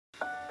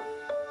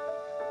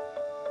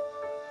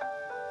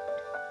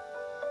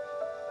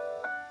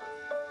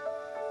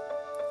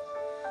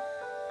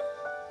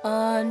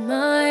On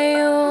my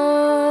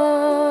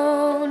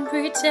own,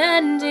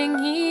 pretending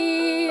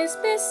he's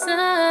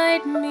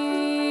beside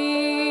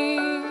me.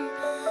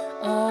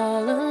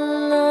 All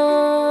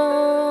alone,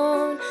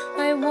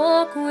 I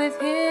walk with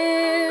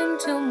him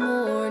till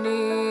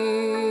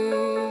morning.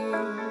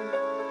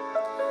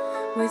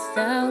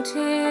 Without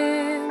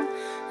him,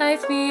 I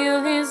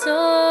feel his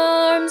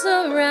arms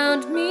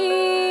around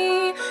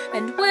me.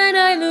 And when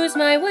I lose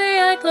my way,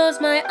 I close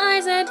my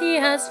eyes and he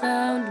has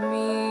found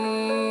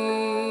me.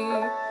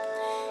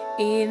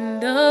 In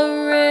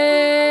the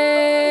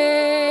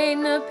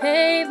rain, the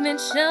pavement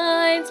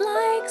shines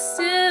like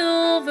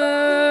silver.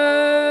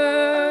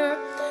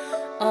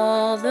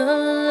 All the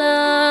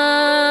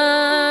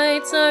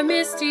lights are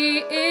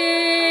misty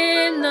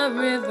in the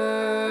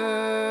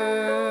river.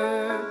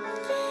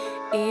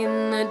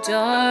 In the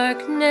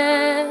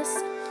darkness,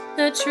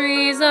 the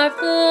trees are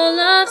full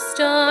of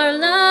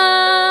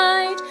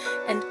starlight,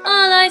 and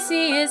all I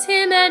see is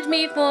him and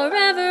me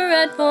forever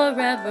and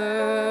forever.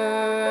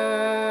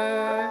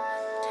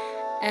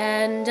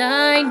 And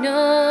I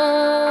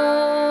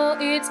know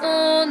it's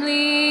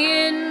only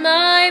in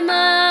my mind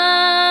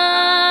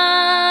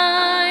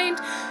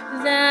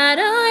that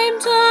I'm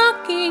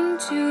talking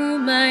to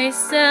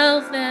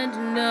myself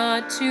and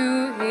not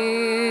to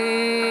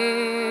him.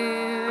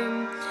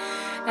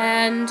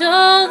 And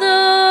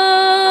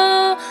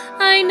although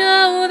I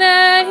know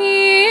that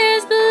he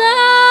is blind,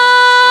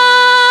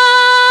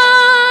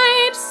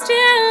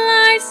 still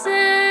I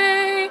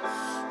say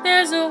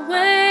there's a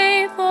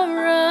way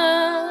for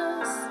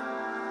us.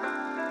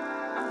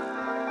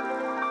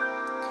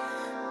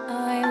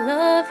 I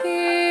love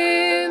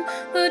him,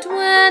 but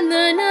when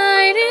the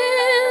night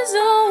is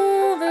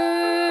over,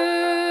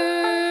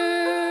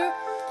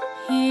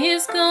 he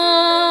is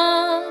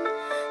gone.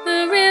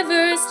 The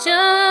river's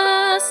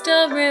just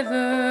a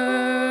river.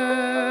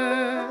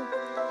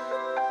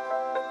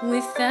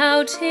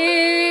 Without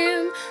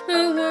him,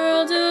 the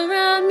world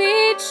around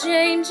me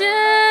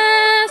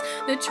changes.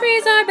 The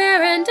trees are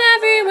bare and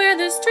everywhere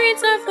the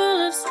streets are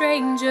full of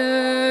strangers.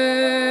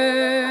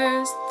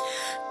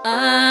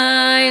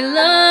 I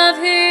love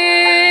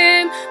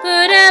him,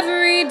 but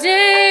every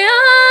day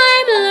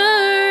I'm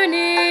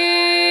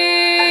learning.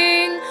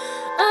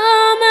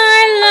 All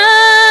my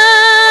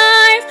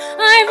life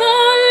I've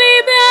only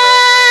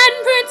been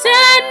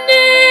pretending.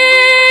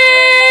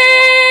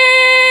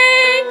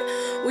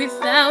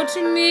 Without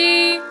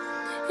me,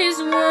 his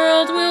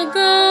world will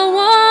go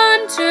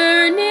on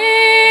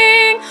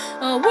turning.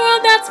 A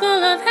world that's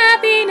full of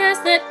happiness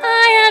that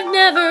I have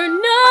never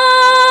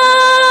known.